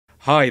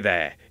Hi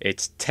there,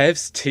 it's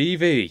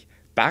TevsTV,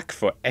 back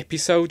for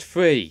episode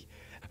 3,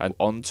 and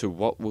on to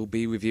what we'll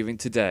be reviewing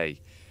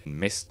today,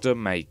 Mr.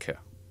 Maker.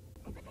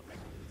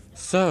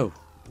 So,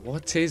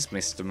 what is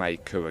Mr.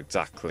 Maker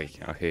exactly,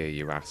 I hear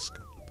you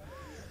ask?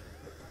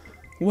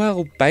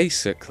 Well,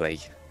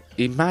 basically,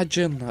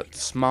 imagine that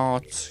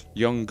smart,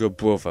 younger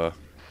brother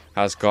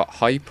has got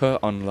hyper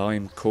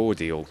online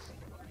cordial,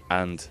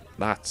 and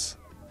that's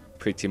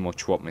pretty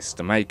much what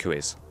Mr. Maker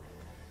is.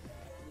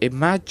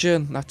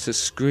 Imagine that a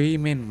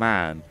screaming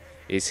man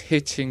is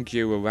hitting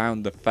you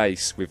around the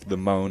face with the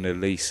Mona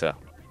Lisa.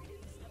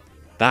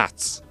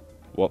 That's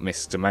what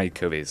Mr.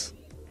 Maker is.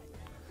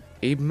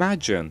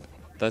 Imagine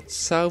that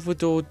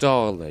Salvador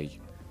Dali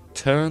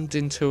turned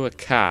into a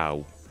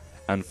cow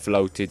and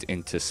floated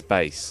into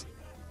space.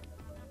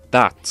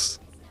 That's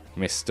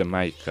Mr.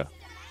 Maker.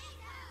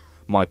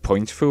 My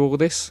point for all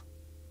this?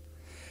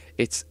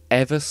 It's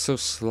ever so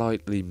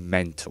slightly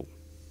mental.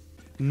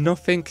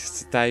 Nothing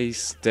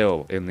stays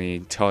still in the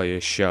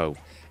entire show.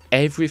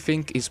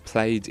 Everything is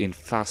played in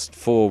fast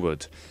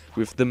forward,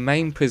 with the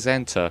main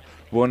presenter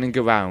running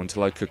around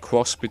like a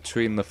cross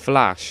between the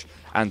Flash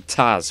and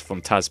Taz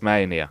from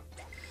Tasmania.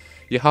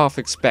 You half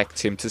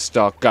expect him to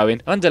start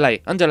going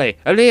underlay, underlay,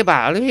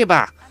 arriba,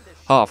 arriba,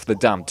 half the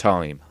damn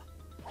time.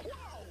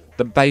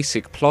 The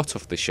basic plot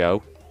of the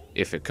show,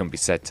 if it can be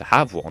said to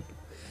have one,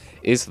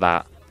 is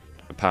that,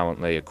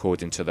 apparently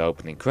according to the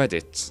opening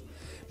credits,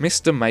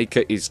 Mr.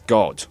 Maker is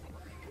God,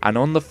 and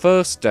on the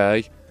first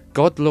day,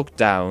 God looked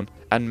down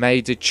and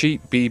made a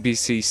cheap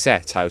BBC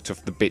set out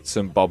of the bits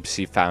and bobs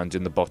he found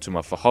in the bottom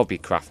of a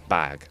hobbycraft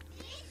bag.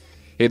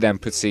 He then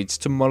proceeds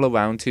to mull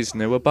around his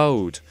new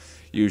abode,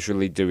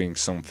 usually doing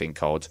something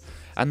odd,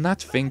 and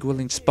that thing will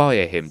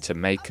inspire him to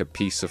make a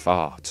piece of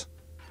art.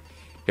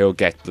 He'll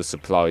get the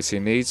supplies he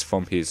needs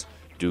from his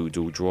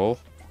doodle drawer.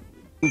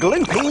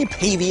 Gloopy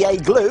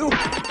PVA glue.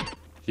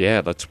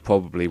 Yeah, that's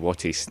probably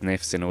what he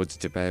sniffs in order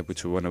to be able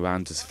to run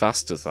around as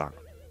fast as that.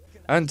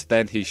 And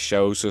then he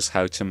shows us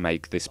how to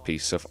make this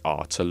piece of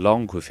art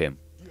along with him.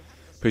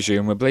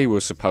 Presumably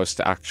we're supposed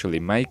to actually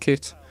make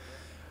it,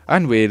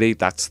 and really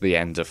that's the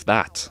end of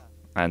that.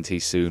 And he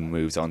soon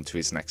moves on to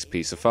his next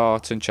piece of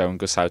art and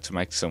showing us how to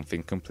make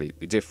something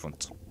completely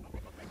different.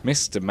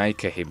 Mr.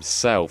 Maker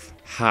himself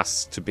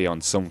has to be on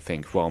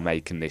something while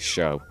making this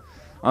show.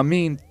 I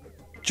mean,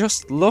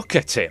 just look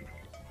at him.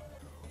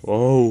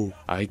 Oh,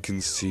 I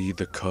can see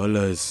the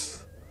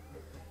colours.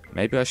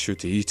 Maybe I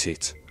should eat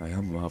it. I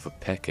am rather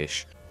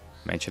peckish.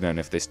 Mention any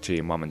of this to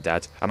your mum and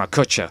dad, and I'll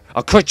cut ya!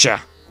 I'll cut ya!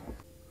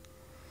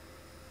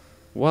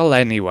 Well,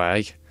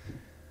 anyway,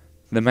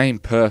 the main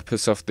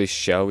purpose of this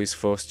show is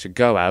for us to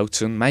go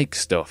out and make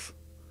stuff.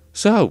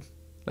 So,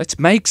 let's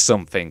make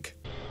something.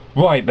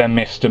 Right then,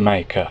 Mr.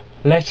 Maker.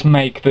 Let's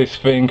make this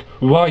thing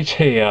right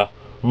here,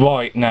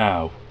 right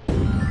now.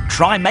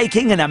 Try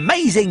making an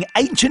amazing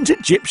ancient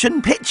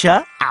Egyptian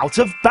picture out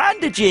of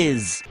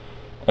bandages.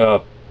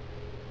 Fuck,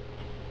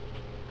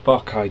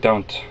 I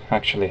don't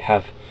actually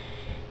have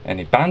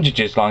any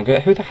bandages lying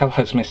around. Who the hell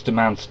has Mr.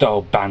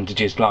 Man-style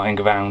bandages lying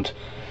around?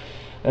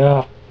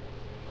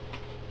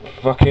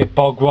 Fuck it,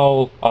 bog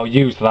roll, I'll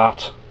use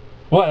that.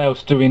 What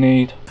else do we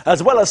need?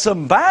 As well as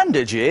some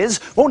bandages,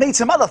 we'll need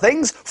some other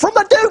things from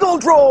the doodle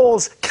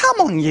drawers.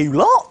 Come on, you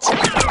lot.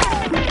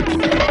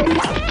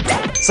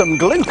 Some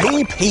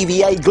gloopy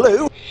PVA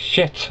glue.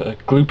 Shit,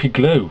 gloopy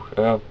glue.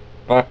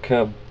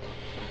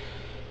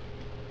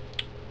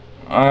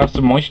 I have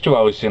some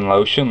moisturising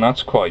lotion,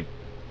 that's quite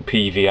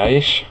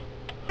PVA-ish.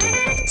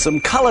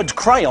 Some coloured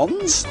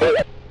crayons.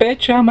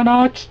 Bitch, I'm an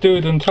art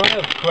student, I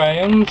have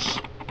crayons.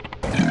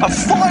 A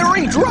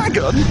fiery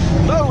dragon?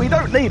 No, we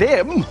don't need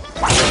him.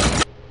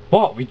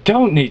 What? We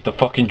don't need the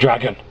fucking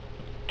dragon.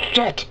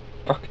 Shit.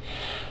 Fuck.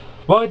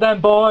 Right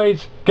then,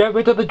 boys, get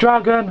rid of the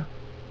dragon.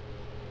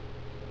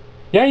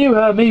 Yeah, you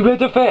heard me,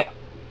 rid of it.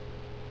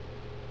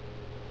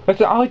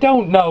 I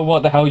don't know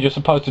what the hell you're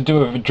supposed to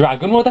do with a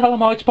dragon. What the hell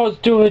am I supposed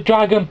to do with a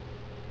dragon?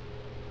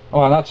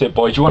 Oh, that's it,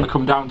 boys. You want to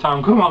come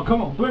downtown? Come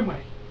on, bring me.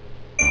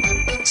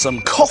 Some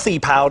coffee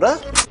powder.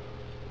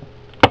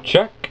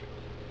 Check.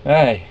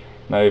 Hey,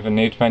 not even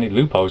need for any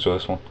loopholes with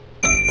this one.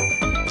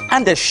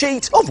 And a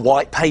sheet of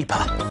white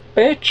paper.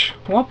 Bitch,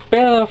 what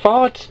bit of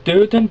art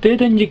student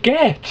didn't you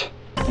get?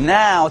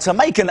 Now, to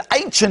make an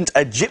ancient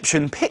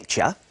Egyptian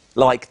picture,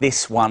 like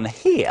this one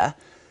here,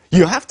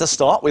 you have to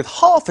start with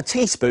half a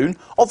teaspoon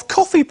of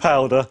coffee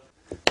powder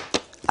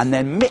and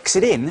then mix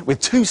it in with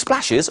 2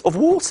 splashes of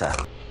water.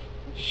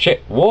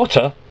 Shit,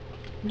 water?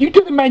 You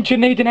didn't mention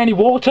needing any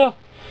water.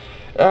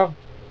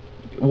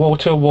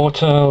 Water,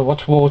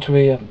 what's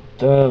watery?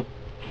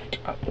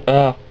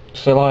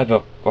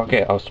 Saliva.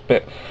 Okay, I'll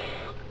spit.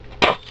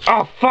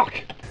 Oh,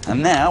 fuck!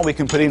 And now we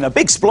can put in a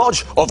big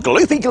splodge of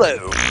gloopy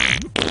glue.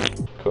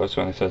 Of course,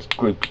 when it says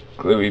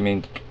glue, he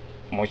means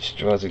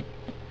moisturising.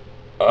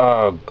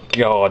 Oh,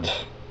 God.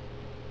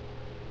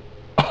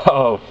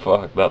 Oh,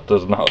 fuck, that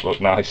does not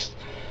look nice.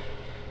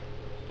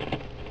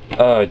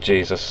 Oh,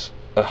 Jesus.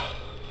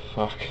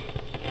 Fuck.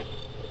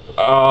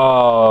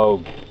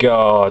 Oh,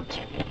 God.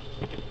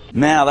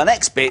 Now the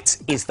next bit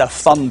is the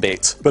fun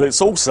bit, but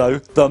it's also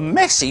the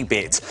messy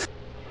bit.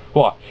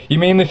 What? You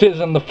mean this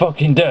isn't the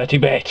fucking dirty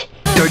bit?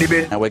 Dirty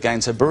bit. Now we're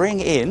going to bring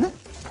in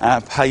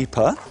our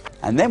paper,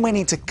 and then we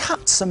need to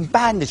cut some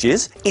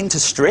bandages into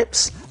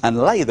strips and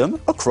lay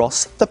them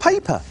across the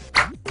paper.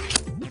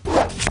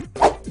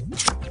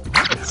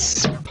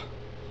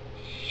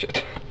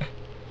 Shit.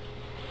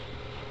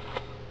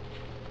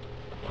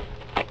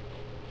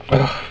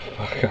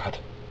 Oh, God.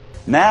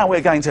 Now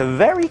we're going to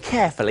very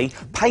carefully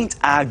paint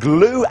our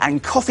glue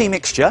and coffee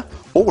mixture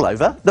all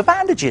over the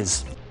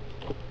bandages.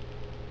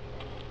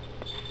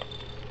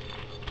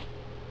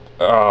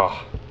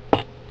 Oh.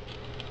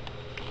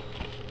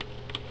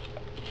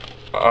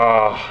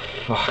 Oh,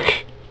 fuck.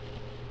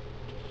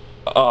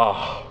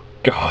 Oh,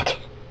 God.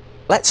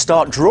 Let's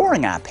start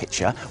drawing our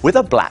picture with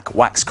a black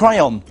wax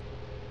crayon.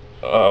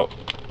 Oh.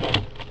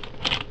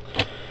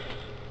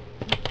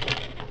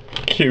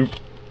 Cute.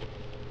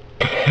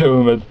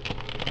 Pyramid.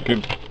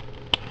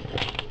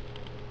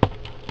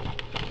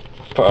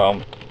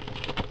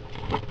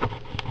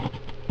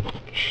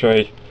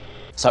 Tree.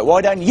 So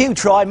why don't you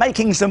try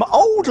making some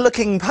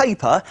old-looking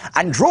paper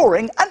and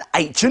drawing an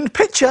ancient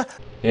picture?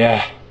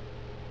 Yeah.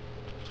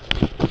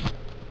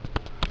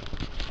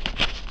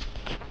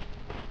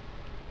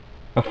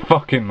 A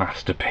fucking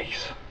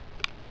masterpiece.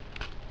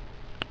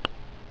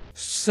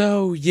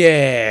 So,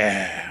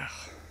 yeah.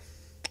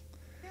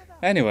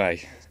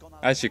 Anyway,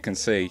 as you can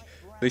see,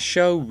 the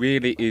show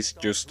really is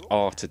just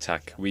Art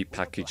Attack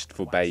repackaged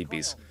for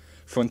babies,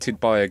 fronted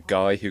by a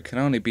guy who can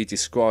only be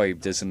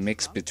described as a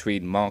mix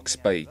between Mark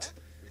Spate,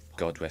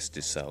 God rest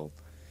his soul,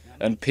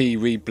 and Pee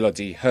Wee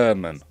Bloody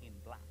Herman.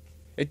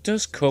 It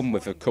does come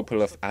with a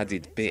couple of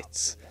added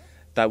bits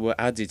that were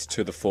added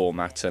to the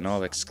format and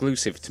are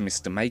exclusive to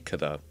Mr. Maker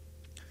though.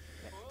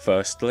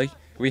 Firstly,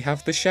 we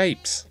have the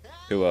shapes,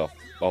 who are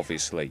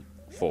obviously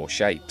 4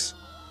 shapes.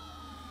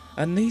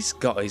 And these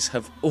guys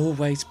have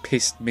always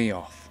pissed me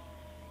off.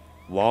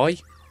 Why?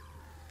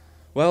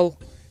 Well,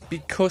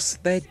 because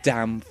their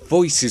damn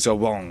voices are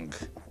wrong.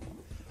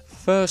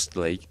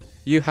 Firstly,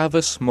 you have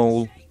a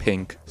small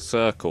pink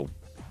circle.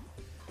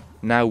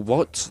 Now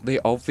what's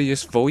the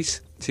obvious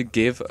voice to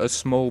give a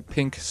small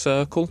pink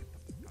circle?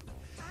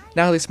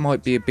 Now this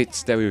might be a bit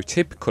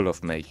stereotypical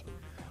of me,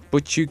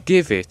 but you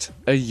give it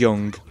a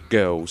young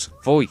girl's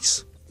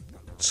voice.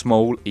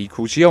 Small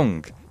equals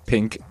young,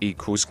 pink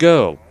equals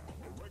girl.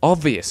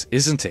 Obvious,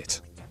 isn't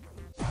it?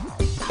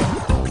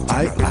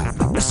 I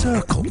am a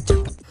circle.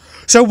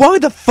 So why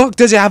the fuck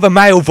does it have a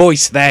male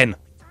voice then?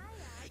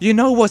 You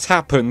know what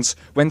happens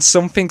when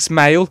something's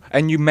male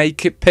and you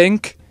make it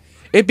pink?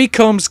 It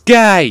becomes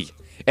gay.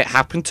 It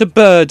happened to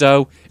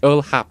Birdo,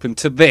 it'll happen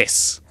to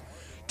this.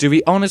 Do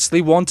we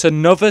honestly want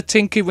another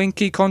Tinky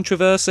Winky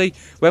controversy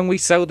when we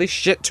sell this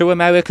shit to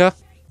America?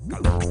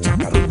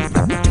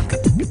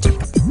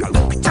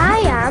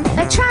 I am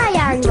a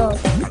triangle.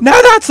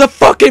 Now that's the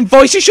fucking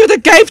voice you should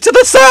have gave to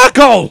the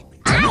circle!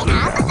 I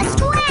am a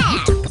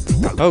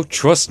square. Oh,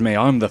 trust me,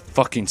 I'm the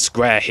fucking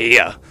square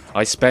here.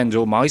 I spend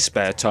all my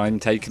spare time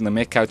taking the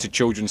mick out of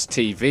children's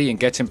TV and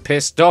getting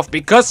pissed off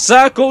because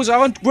circles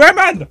aren't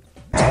women!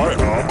 I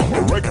am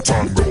a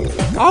rectangle.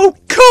 Oh,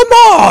 come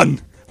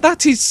on!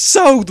 That is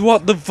so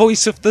what the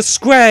voice of the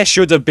square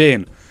should have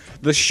been.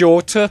 The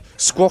shorter,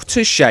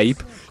 squatter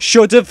shape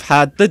should have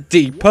had the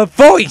deeper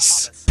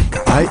voice.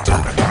 I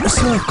am a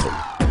circle.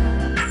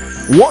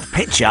 What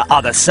picture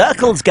are the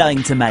circles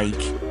going to make?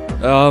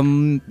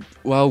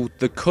 Well,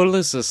 the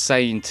colours are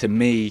saying to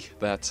me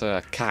that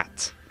a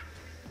cat.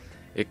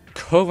 It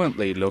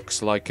currently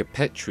looks like a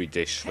Petri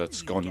dish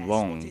that's gone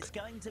wrong.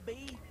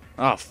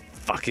 Oh,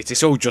 fuck it,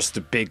 it's all just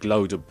a big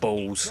load of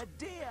balls.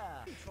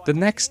 The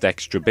next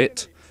extra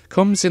bit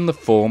comes in the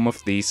form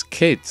of these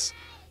kids,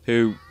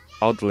 who,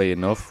 oddly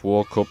enough,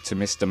 walk up to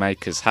Mr.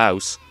 Maker's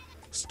house,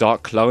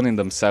 start cloning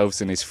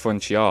themselves in his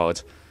front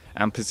yard,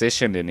 and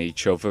positioning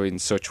each other in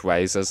such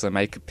ways as they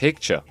make a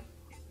picture.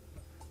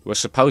 We're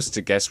supposed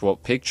to guess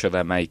what picture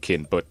they're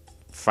making, but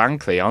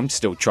frankly, I'm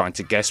still trying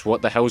to guess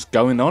what the hell's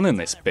going on in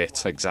this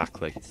bit,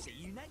 exactly.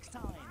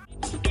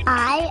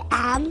 I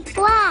am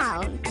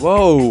brown.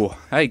 Whoa,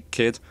 hey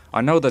kid,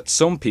 I know that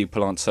some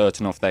people aren't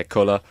certain of their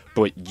colour,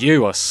 but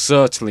you are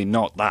certainly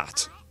not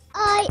that.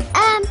 I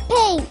am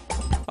pink.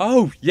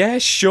 Oh, yeah,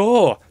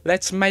 sure.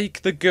 Let's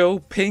make the girl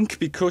pink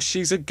because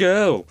she's a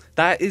girl.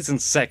 That isn't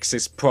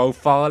sexist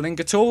profiling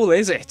at all,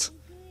 is it?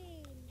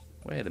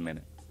 Wait a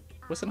minute.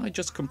 Wasn't I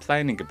just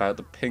complaining about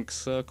the pink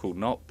circle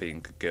not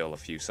being a girl a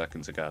few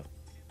seconds ago?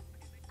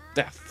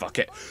 Ah, fuck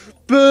it.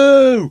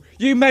 Boo!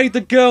 You made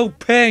the girl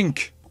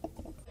pink!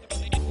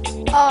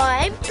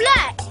 I'm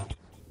black.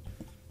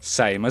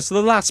 Same as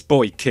the last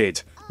boy,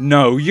 kid.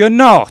 No, you're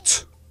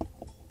not!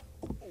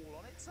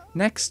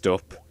 Next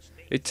up,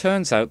 it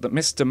turns out that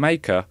Mr.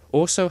 Maker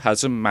also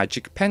has a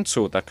magic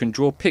pencil that can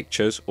draw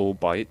pictures all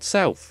by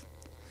itself.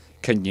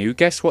 Can you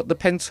guess what the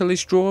pencil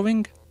is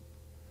drawing?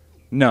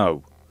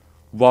 No.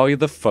 Why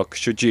the fuck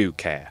should you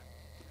care?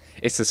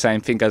 It's the same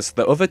thing as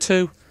the other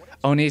two,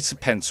 only it's a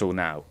pencil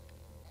now.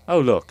 Oh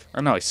look,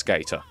 a nice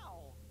skater.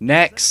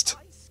 Next!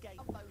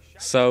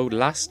 So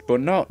last but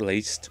not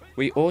least,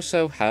 we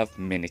also have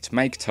Minute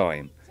Make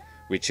Time,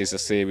 which is a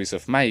series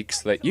of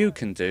makes that you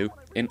can do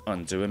in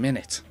under a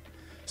minute.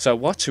 So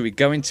what are we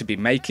going to be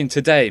making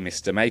today,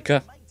 Mr.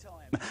 Maker?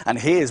 And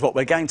here's what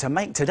we're going to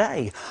make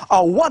today.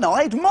 A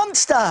one-eyed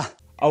monster!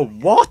 A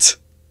what?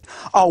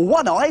 A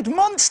one-eyed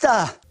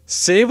monster!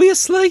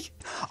 Seriously?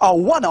 A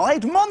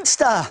one-eyed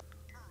monster!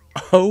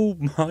 Oh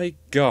my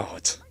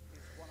god.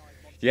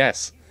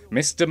 Yes,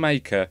 Mr.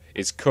 Maker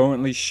is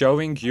currently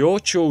showing your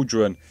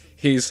children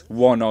his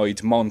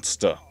one-eyed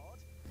monster.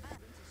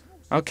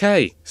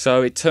 Okay,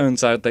 so it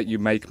turns out that you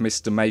make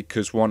Mr.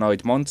 Maker's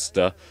one-eyed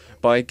monster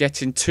by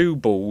getting two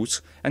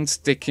balls and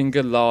sticking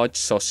a large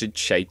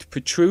sausage-shaped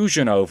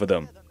protrusion over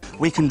them.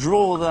 We can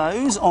draw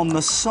those on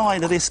the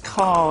side of this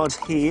card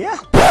here.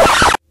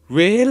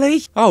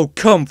 Really? Oh,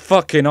 come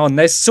fucking on,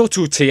 there's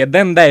subtlety and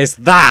then there's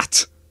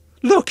that!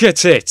 Look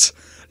at it!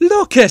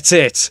 Look at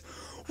it!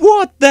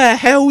 What the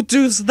hell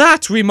does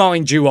that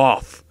remind you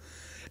of?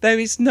 There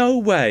is no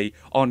way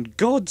on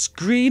God's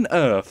green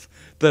earth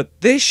that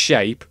this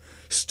shape,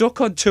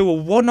 stuck onto a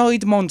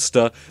one-eyed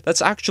monster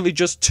that's actually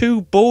just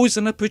two balls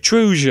and a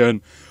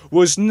protrusion,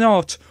 was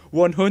not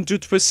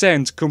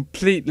 100%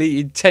 completely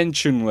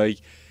intentionally.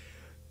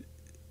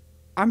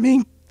 I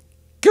mean,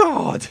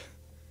 God!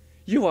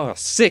 You are a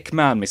sick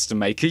man, Mr.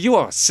 Maker, you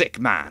are a sick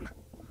man.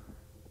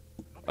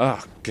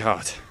 Oh,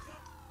 God.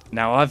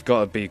 Now I've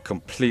got to be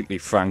completely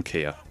frank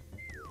here.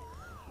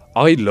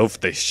 I love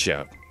this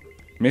show.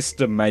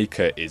 Mr.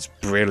 Maker is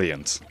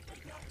brilliant.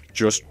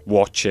 Just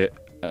watch it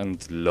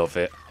and love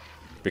it.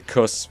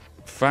 Because,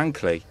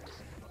 frankly,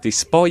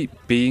 despite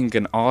being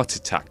an Art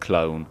Attack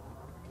clone,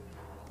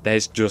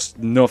 there's just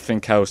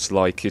nothing else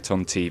like it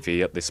on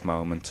TV at this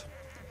moment.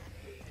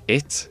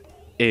 It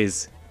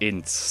is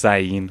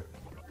insane,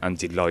 and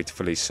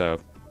delightfully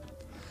so.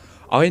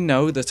 I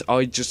know that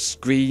I just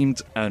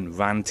screamed and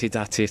ranted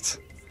at it,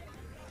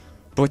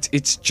 but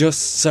it's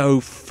just so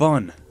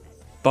fun,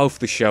 both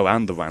the show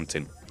and the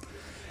ranting,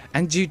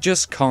 and you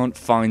just can't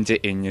find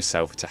it in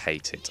yourself to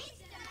hate it.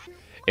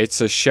 It's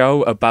a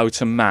show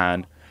about a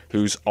man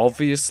who's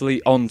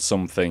obviously on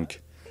something,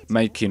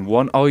 making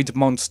one-eyed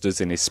monsters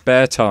in his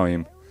spare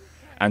time,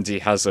 and he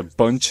has a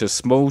bunch of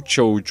small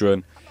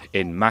children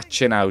in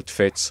matching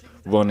outfits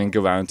running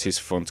around his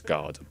front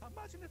garden.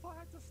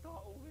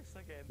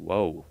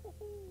 Whoa.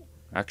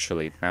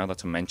 Actually, now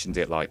that I mentioned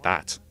it like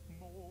that,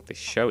 this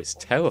show is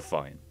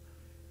terrifying.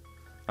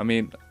 I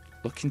mean,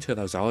 look into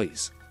those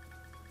eyes.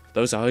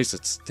 Those eyes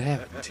that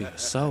stare into your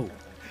soul.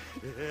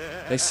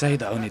 They say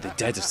that only the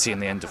dead have seen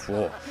the end of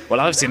war.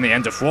 Well, I've seen the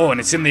end of war, and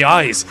it's in the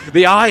eyes!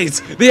 The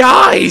eyes! The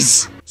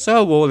eyes!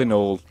 So, all in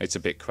all, it's a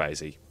bit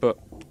crazy. But,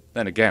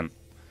 then again,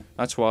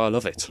 that's why I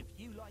love it.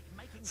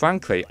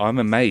 Frankly, I'm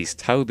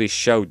amazed how this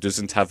show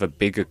doesn't have a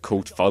bigger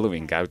cult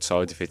following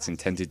outside of its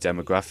intended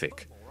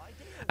demographic.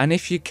 And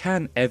if you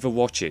can ever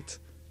watch it,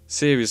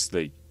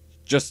 seriously,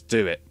 just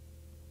do it.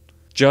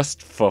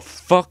 Just for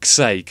fuck's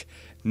sake,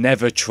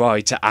 never try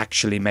to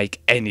actually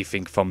make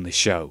anything from the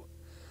show.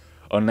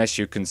 Unless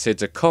you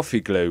consider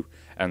coffee glue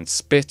and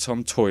spit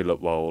on toilet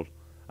roll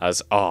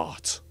as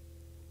art.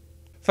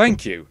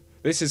 Thank you.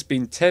 This has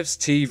been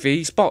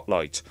TevsTV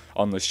Spotlight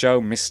on the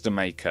show Mr.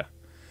 Maker.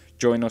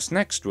 Join us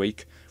next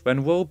week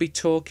when we'll be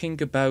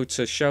talking about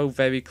a show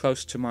very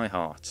close to my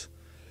heart.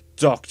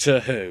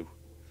 Doctor Who.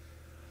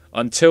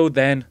 Until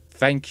then,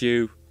 thank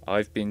you.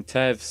 I've been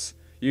Tevs.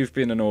 You've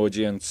been an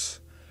audience.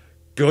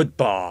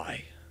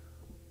 Goodbye.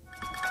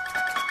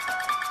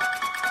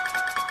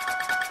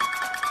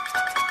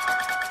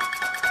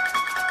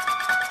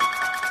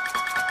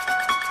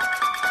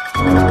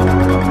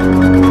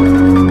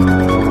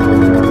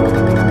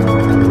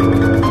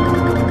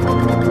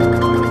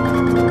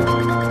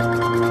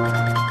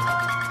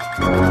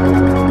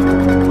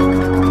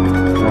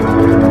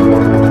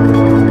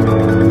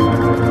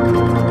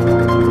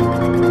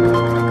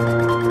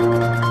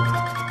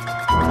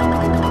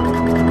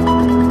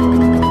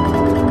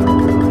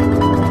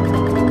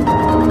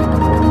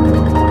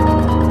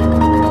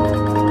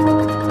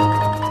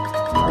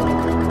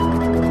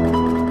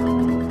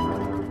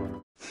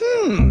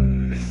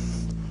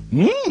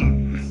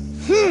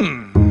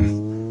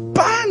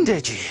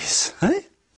 Bandages, eh?